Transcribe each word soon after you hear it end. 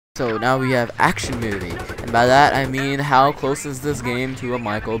So now we have action movie, and by that I mean how close is this game to a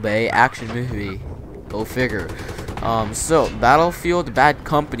Michael Bay action movie? Go figure. So Battlefield Bad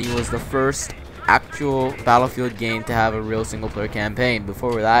Company was the first actual Battlefield game to have a real single player campaign.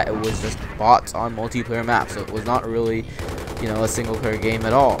 Before that, it was just bots on multiplayer maps, so it was not really, a single player game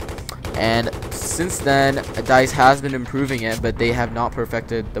at all. And since then, DICE has been improving it, but they have not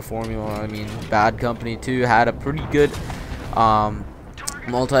perfected the formula. I mean, Bad Company 2 had a pretty good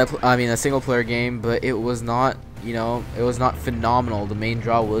a single player game, but it was not, it was not phenomenal. The main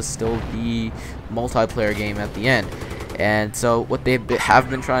draw was still the multiplayer game at the end. And so what they have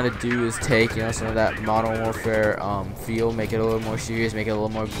been trying to do is take, some of that Modern Warfare feel, make it a little more serious, make it a little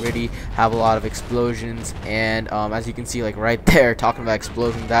more gritty, have a lot of explosions, and as you can see, like right there, talking about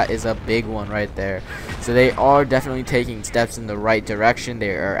explosions, that is a big one right there. So they are definitely taking steps in the right direction.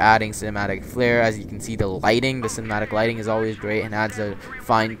 They are adding cinematic flair. As you can see, the cinematic lighting is always great and adds a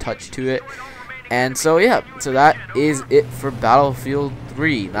fine touch to it. And so yeah, so that is it for Battlefield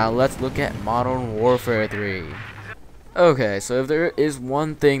 3. Now let's look at Modern Warfare 3. Okay, so if there is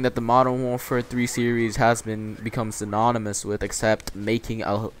one thing that the Modern Warfare 3 series has become synonymous with, except making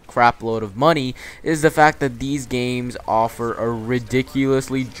a crap load of money, is the fact that these games offer a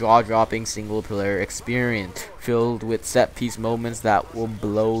ridiculously jaw-dropping single-player experience filled with set-piece moments that will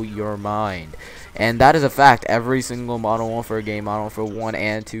blow your mind. And that is a fact. Every single Modern Warfare game, Modern Warfare 1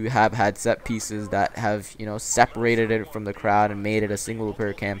 and 2, have had set pieces that have, separated it from the crowd and made it a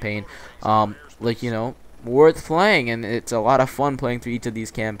single-player campaign, worth playing, and it's a lot of fun playing through each of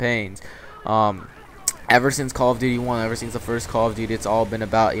these campaigns. Ever since Call of Duty 1, ever since the first Call of Duty, it's all been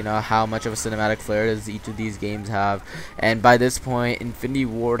about, how much of a cinematic flair does each of these games have. And by this point, Infinity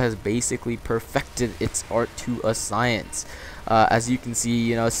Ward has basically perfected its art to a science. As you can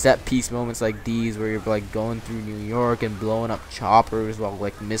see, set piece moments like these where you're like going through New York and blowing up choppers while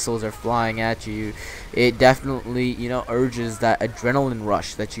like missiles are flying at you, it definitely urges that adrenaline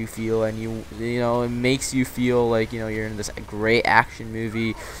rush that you feel, and it makes you feel like you're in this great action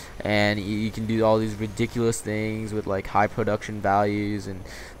movie, and you can do all these ridiculous things with like high production values. And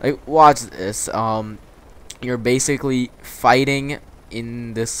like, watch this, you're basically fighting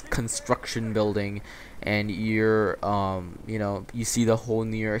in this construction building, and you're you see the whole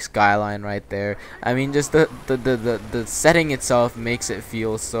New York skyline right there. I mean, just the setting itself makes it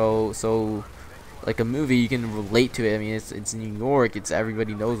feel so like a movie. You can relate to it. I mean, it's New York.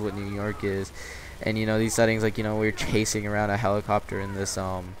 Everybody knows what New York is. And these settings, like we're chasing around a helicopter in this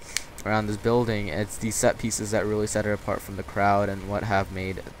around this building. It's these set pieces that really set it apart from the crowd and what have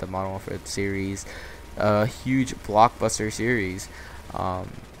made the Modern Warfare series a huge blockbuster series.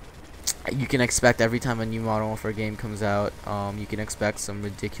 You can expect every time a new Modern Warfare game comes out, you can expect some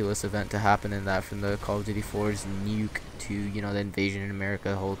ridiculous event to happen in that, from the Call of Duty 4's nuke to, the invasion in America,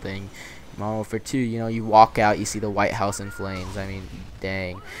 the whole thing. Modern Warfare 2, you walk out, you see the White House in flames. I mean,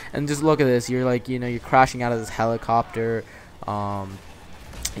 dang. And just look at this. You're like, you're crashing out of this helicopter.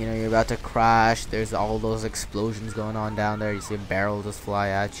 You're about to crash. There's all those explosions going on down there. You see a barrel just fly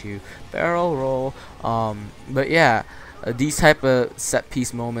at you. Barrel roll. But yeah. These type of set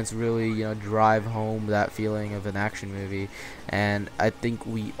piece moments really, drive home that feeling of an action movie, and I think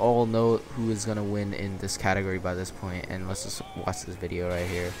we all know who is gonna win in this category by this point. And let's just watch this video right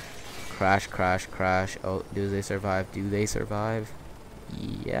here. Crash, crash, crash. Oh, do they survive? Do they survive?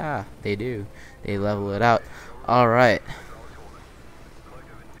 Yeah, they do. They level it out. All right.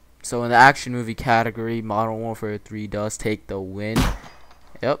 So in the action movie category, Modern Warfare 3 does take the win.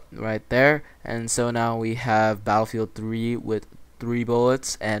 Yep, right there. And so now we have Battlefield 3 with 3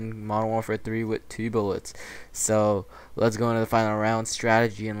 bullets and Modern Warfare 3 with 2 bullets. So let's go into the final round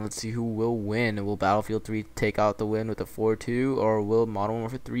strategy, and let's see who will win. Will Battlefield 3 take out the win with a 4-2, or will Modern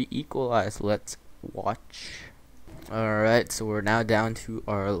Warfare 3 equalize? Let's watch. Alright, so we're now down to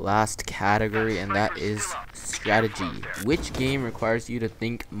our last category, and that is strategy. Which game requires you to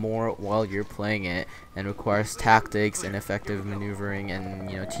think more while you're playing it, and requires tactics and effective maneuvering and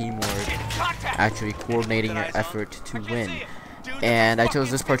teamwork, actually coordinating your effort to win. And I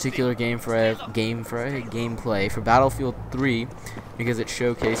chose this particular game for a gameplay for Battlefield 3 because it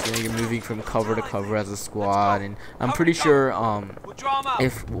showcased, you're moving from cover to cover as a squad, and I'm pretty sure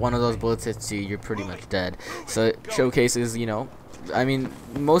if one of those bullets hits you, you're pretty much dead. So it showcases, I mean,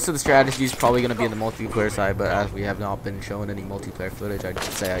 most of the strategy is probably going to be in the multiplayer side, but as we have not been shown any multiplayer footage, I'd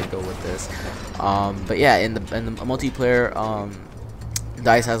say I'd go with this. But yeah, in the multiplayer,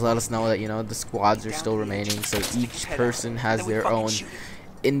 DICE has let us know that the squads are still remaining, so each person has their own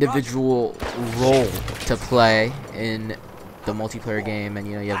individual role to play in the multiplayer game. And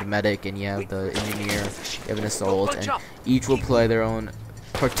you have the medic, and you have the engineer, you have an assault, and each will play their own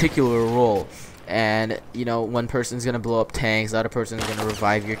particular role. And you know, one person's gonna blow up tanks, the other person's gonna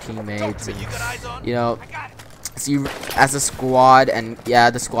revive your teammates, and you know, so you, as a squad, and yeah,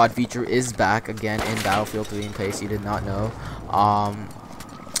 the squad feature is back again in Battlefield 3 in case you did not know.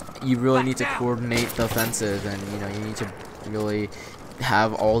 You really need to coordinate the offensive, and you know, you need to really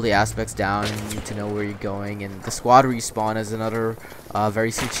have all the aspects down, and you need to know where you're going. And the squad respawn is another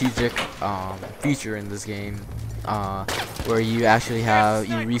very strategic feature in this game, where you actually have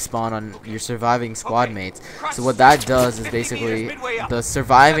you respawn on your surviving squad mates. So what that does is basically the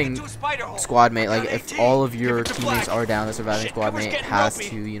surviving squad mate, like if all of your teammates are down, the surviving squad mate has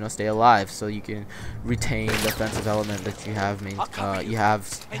to, you know, stay alive so you can retain the offensive element that you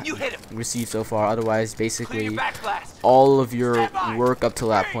have received so far. Otherwise, basically all of your work up to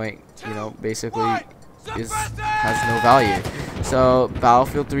that point, you know, basically has no value. So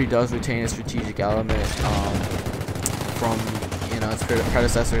Battlefield 3 does retain a strategic element from, you know, its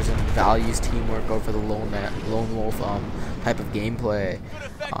predecessors, and values teamwork over the lone wolf type of gameplay.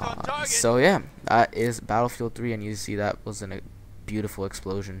 So yeah, that is Battlefield 3, and you see that was a beautiful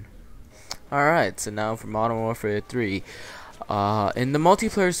explosion. Alright, so now for Modern Warfare 3. In the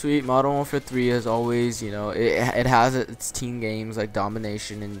multiplayer suite, Modern Warfare 3 is always, you know, it has its team games like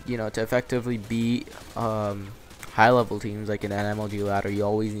domination, and you know, to effectively beat high-level teams like an MLG ladder, you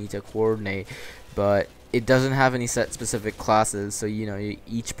always need to coordinate. But it doesn't have any set specific classes, so you know,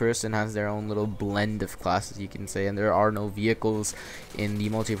 each person has their own little blend of classes, you can say, and there are no vehicles in the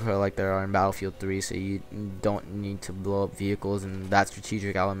multiplayer like there are in Battlefield 3, so you don't need to blow up vehicles, and that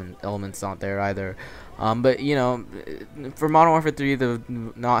strategic element's not there either. But you know, for Modern Warfare 3, the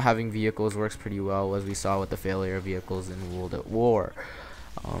not having vehicles works pretty well, as we saw with the failure of vehicles in World at War.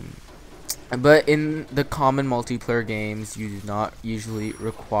 But in the common multiplayer games, you do not usually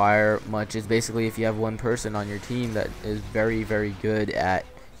require much. It's basically if you have one person on your team that is very, very good at,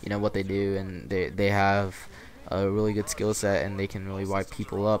 you know, what they do, and they have a really good skill set, and they can really wipe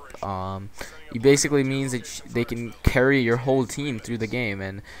people up. It basically means that they can carry your whole team through the game,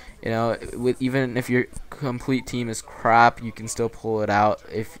 and you know, even if your complete team is crap, you can still pull it out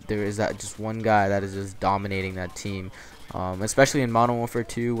if there is that just one guy that is just dominating that team. Especially in Modern Warfare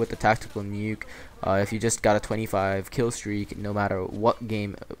 2 with the tactical nuke, if you just got a 25 kill streak, no matter what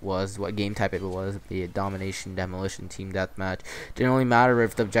game it was, what game type it was, be it domination, demolition, team deathmatch, didn't really matter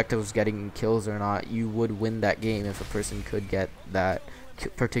if the objective was getting kills or not, you would win that game if a person could get that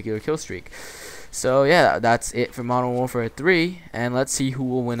particular kill streak. So yeah, that's it for Modern Warfare 3, and let's see who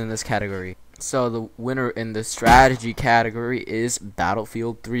will win in this category. So the winner in the strategy category is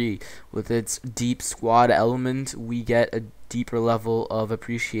Battlefield 3. With its deep squad element, we get a deeper level of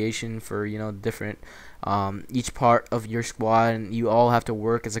appreciation for, you know, different each part of your squad, and you all have to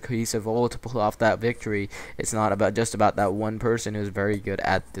work as a cohesive whole to pull off that victory. It's not just about that one person who's very good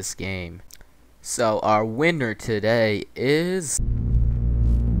at this game. So our winner today is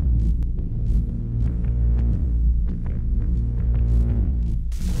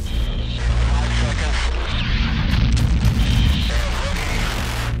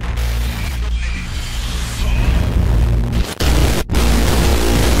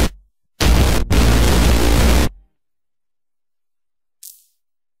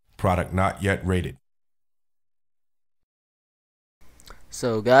Product not yet rated.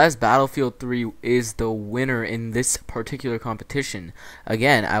 So guys, Battlefield 3 is the winner in this particular competition.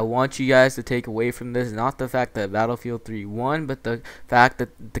 Again, I want you guys to take away from this not the fact that Battlefield 3 won, but the fact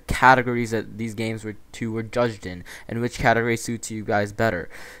that the categories that these games were judged in, and which category suits you guys better.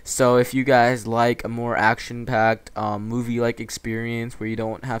 So if you guys like a more action-packed movie-like experience where you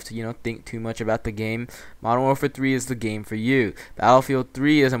don't have to, you know, think too much about the game, Modern Warfare 3 is the game for you. Battlefield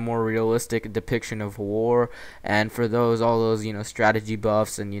 3 is a more realistic depiction of war, and for all those, you know, strategy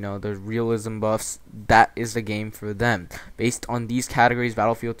buffs and, you know, the realism buffs, that is the game for them. Based on these categories,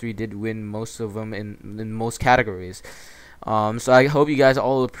 Battlefield 3 did win most of them in most categories. So I hope you guys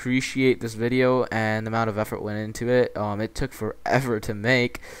all appreciate this video and the amount of effort went into it. It took forever to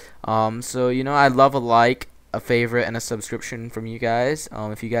make. So, you know, I'd love a like, a favorite, and a subscription from you guys,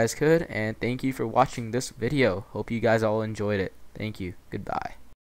 if you guys could. And thank you for watching this video. Hope you guys all enjoyed it. Thank you. Goodbye.